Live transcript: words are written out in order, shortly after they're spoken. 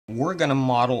We're going to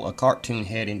model a cartoon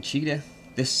head in Cheetah.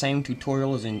 This same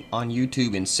tutorial is on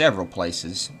YouTube in several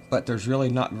places, but there's really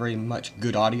not very much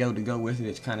good audio to go with it.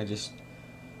 It's kind of just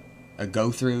a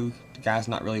go-through. The guy's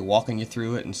not really walking you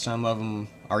through it, and some of them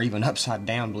are even upside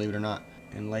down, believe it or not,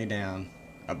 and lay down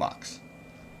a box.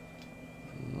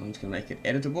 I'm just going to make it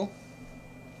editable.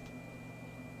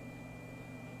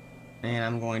 And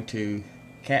I'm going to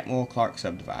Catmull Clark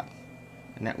subdivide.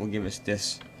 And that will give us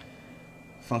this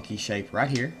funky shape right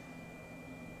here.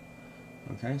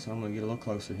 Okay, so I'm going to get a little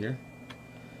closer here.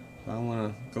 So I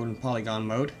want to go to polygon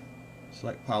mode,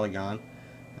 select polygon.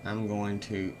 I'm going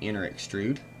to enter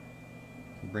extrude,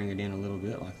 bring it in a little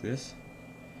bit like this.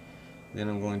 Then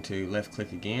I'm going to left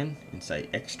click again and say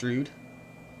extrude.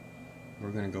 We're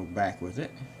going to go back with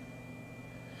it.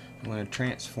 I'm going to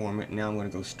transform it, and now I'm going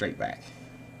to go straight back.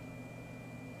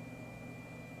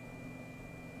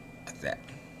 Like that.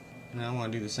 Now I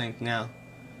want to do the same thing. Now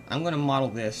I'm going to model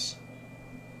this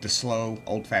the slow,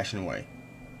 old-fashioned way.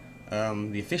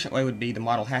 The efficient way would be to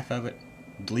model half of it,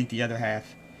 delete the other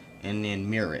half, and then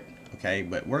mirror it. Okay,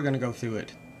 but we're going to go through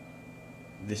it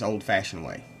this old-fashioned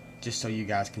way, just so you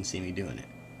guys can see me doing it.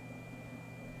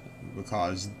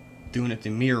 Because doing it the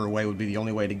mirror way would be the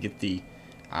only way to get the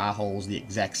eye holes the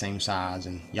exact same size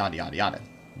and yada yada yada.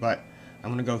 But I'm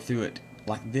going to go through it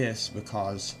like this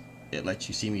because it lets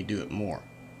you see me do it more.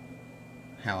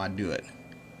 How I do it.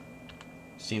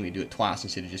 See me do it twice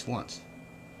instead of just once.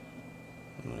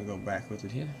 I'm going to go back with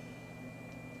it here.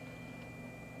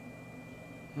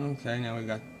 Okay, now we've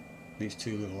got these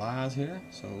two little eyes here,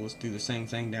 so let's do the same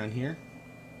thing down here.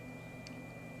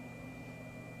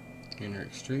 Enter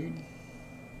extrude.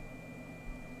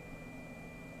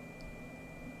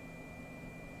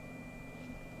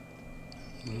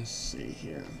 Let's see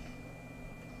here.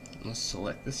 Let's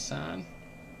select this side.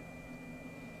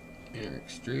 Enter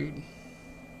extrude.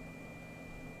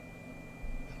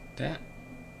 That.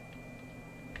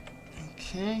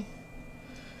 Okay.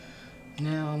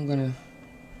 Now I'm gonna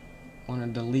want to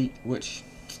delete, which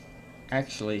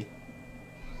actually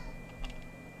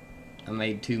I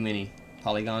made too many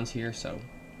polygons here, so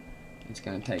it's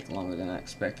gonna take longer than I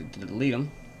expected to delete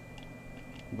them,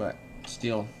 but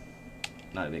still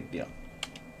not a big deal.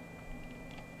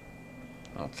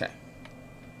 Okay.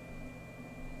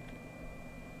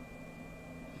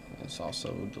 Let's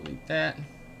also delete that.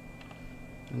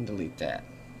 And delete that.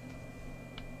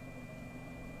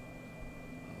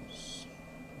 Let's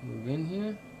move in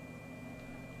here.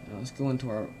 Now let's go into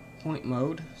our point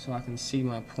mode so I can see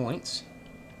my points.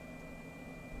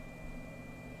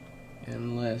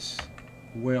 And let's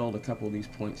weld a couple of these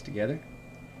points together.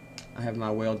 I have my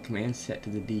weld command set to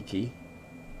the D key.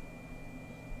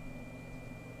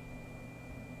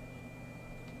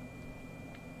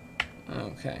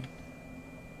 Okay.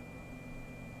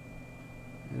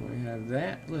 And we have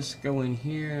that. Let's go in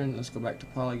here and let's go back to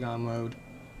polygon mode.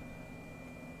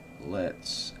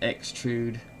 Let's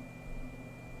extrude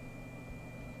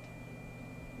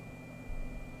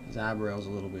his eyebrows a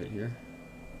little bit here.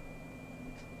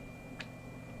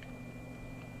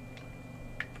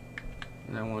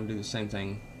 And I want to do the same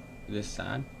thing this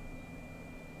side.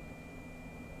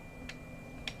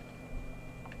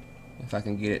 If I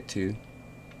can get it to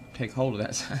take hold of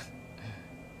that side.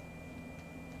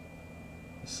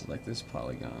 Select this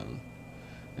polygon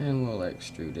and we'll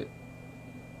extrude it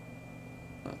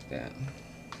like that.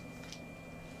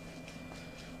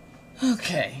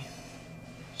 Okay,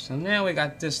 so now we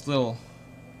got this little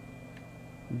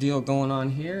deal going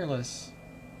on here. Let's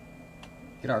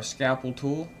get our scalpel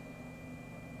tool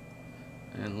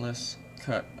and let's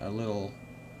cut a little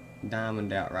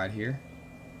diamond out right here,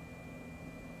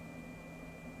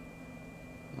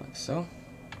 like so.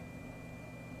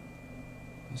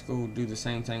 Let's go do the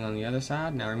same thing on the other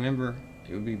side. Now remember,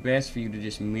 it would be best for you to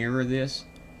just mirror this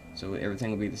so everything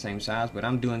will be the same size, but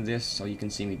I'm doing this so you can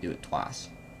see me do it twice.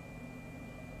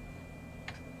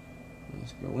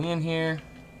 Let's go in here.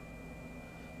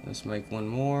 Let's make one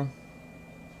more.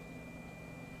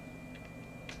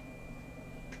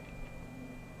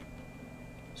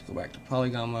 Let's go back to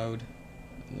polygon mode.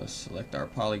 Let's select our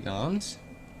polygons.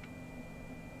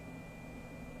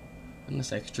 And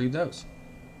let's extrude those.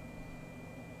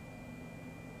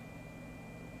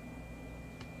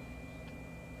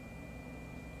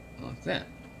 Like that.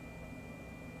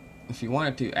 If you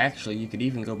wanted to, actually, you could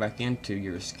even go back into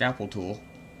your scalpel tool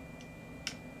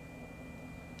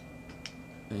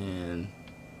and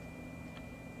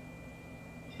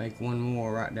make one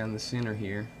more right down the center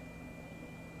here.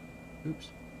 Oops.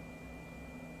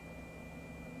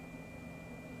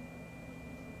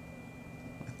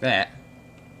 Like that.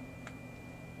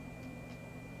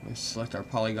 Let's select our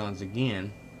polygons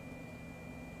again.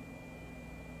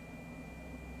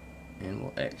 and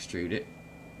we'll extrude it,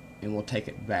 and we'll take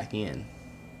it back in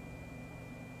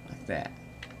like that.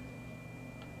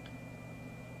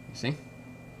 You see?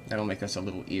 That'll make us a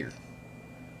little ear.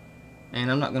 And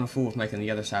I'm not going to fool with making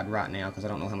the other side right now because I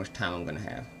don't know how much time I'm going to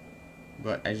have.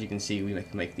 But as you can see, we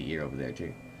can make the ear over there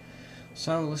too.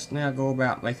 So let's now go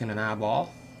about making an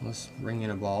eyeball. Let's bring in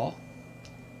a ball.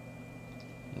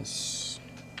 Let's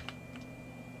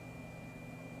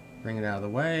bring it out of the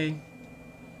way.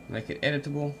 Make it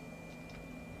editable.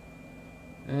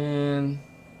 And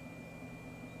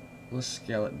let's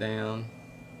scale it down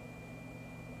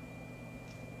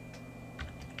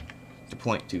to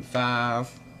 0.25,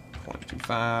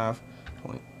 0.25,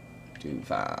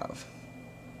 0.25.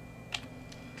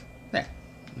 There.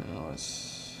 Now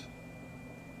let's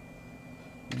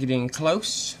get in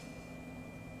close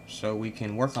so we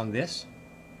can work on this,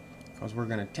 because we're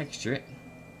going to texture it.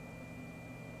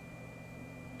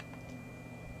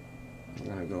 We're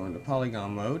going to go into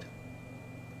polygon mode,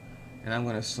 and I'm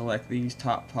going to select these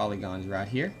top polygons right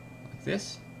here, like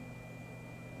this.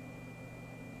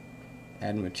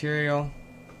 Add material.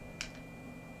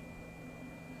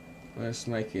 Let's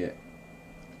make it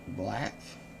black.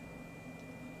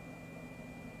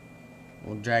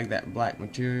 We'll drag that black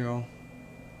material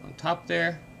on top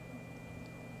there.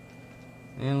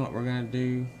 And what we're going to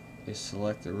do is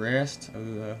select the rest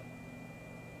of the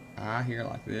eye here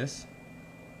like this.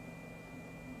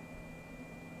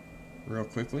 Real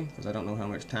quickly, because I don't know how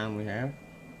much time we have.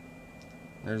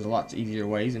 There's lots easier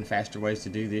ways and faster ways to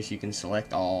do this. You can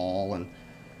select all and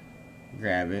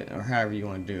grab it, or however you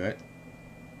want to do it.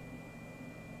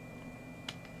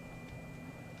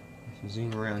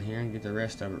 Zoom around here and get the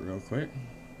rest of it real quick.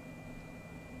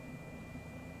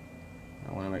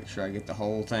 I want to make sure I get the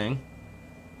whole thing.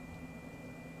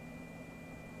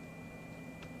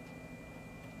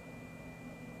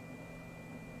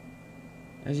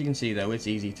 As you can see though, it's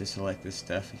easy to select this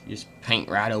stuff. You just paint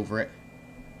right over it.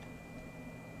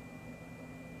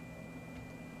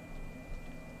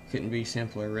 Couldn't be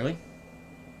simpler, really.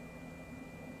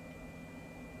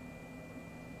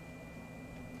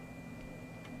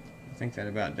 I think that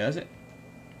about does it.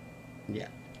 Yeah.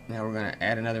 Now we're going to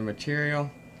add another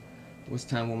material. This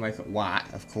time we'll make it white,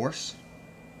 of course.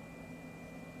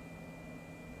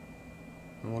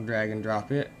 And we'll drag and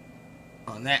drop it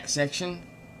on that section.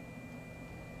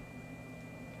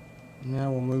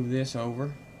 Now we'll move this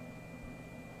over.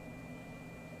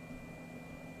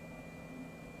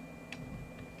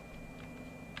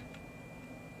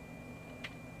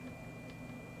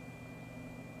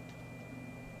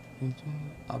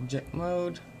 Object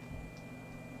mode.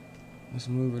 Let's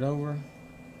move it over.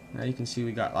 Now you can see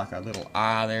we got like a little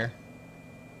eye there.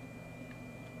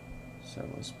 So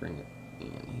let's bring it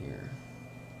in here.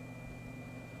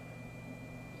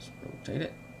 Let's rotate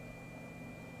it.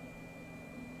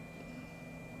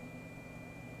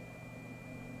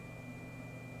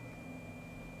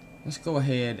 Let's go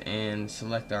ahead and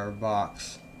select our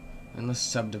box and let's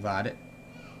subdivide it.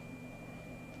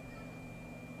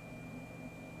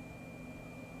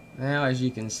 Now, as you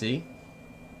can see,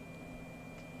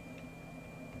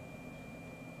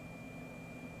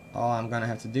 all I'm going to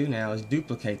have to do now is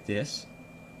duplicate this,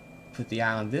 put the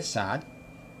eye on this side.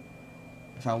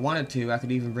 If I wanted to, I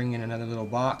could even bring in another little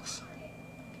box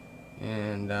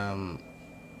and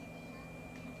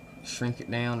shrink it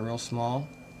down real small.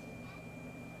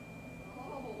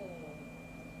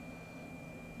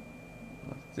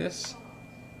 Like this.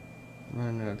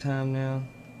 Running out of time now.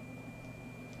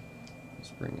 Let's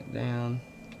bring it down.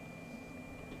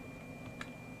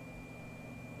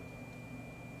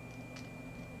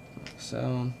 Like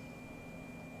so.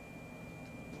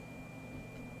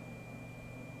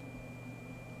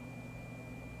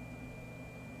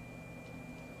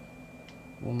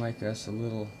 We'll make us a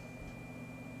little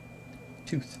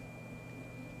tooth.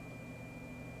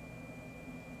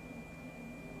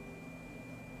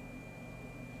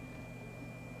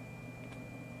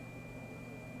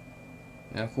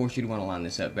 Now, of course, you'd want to line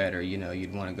this up better. You know,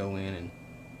 you'd want to go in and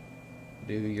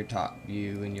do your top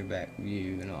view and your back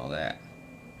view and all that.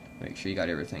 Make sure you got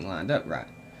everything lined up right.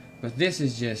 But this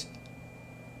is just,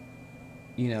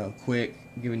 you know, quick,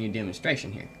 giving you a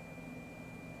demonstration here.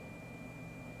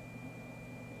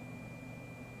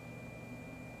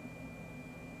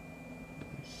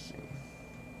 Let's see.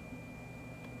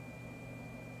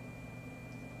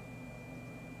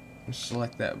 Let's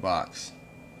select that box.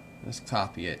 Let's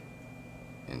copy it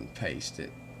and paste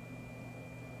it.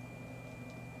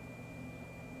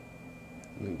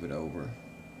 Move it over.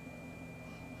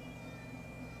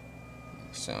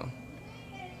 Like so.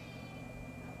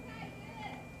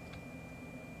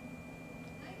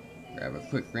 Grab a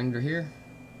quick render here.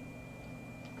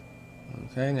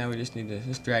 Okay, now we just need to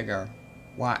just drag our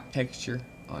white texture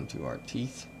onto our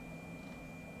teeth.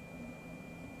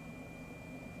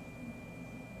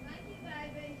 Thank you,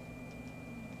 baby.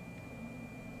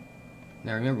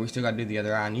 Now remember, we still got to do the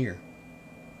other eye and ear.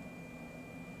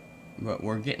 But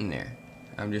we're getting there.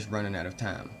 I'm just running out of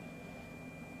time.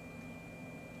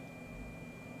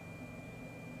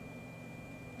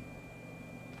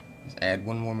 Just add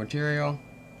one more material.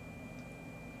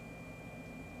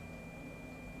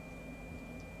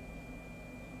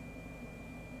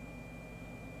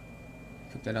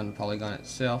 Put that on the polygon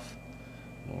itself.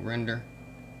 We'll render.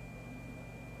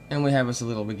 And we have us a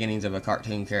little beginnings of a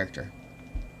cartoon character,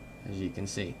 as you can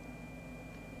see.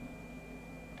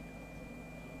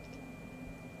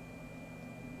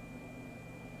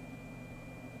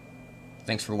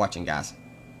 Thanks for watching, guys.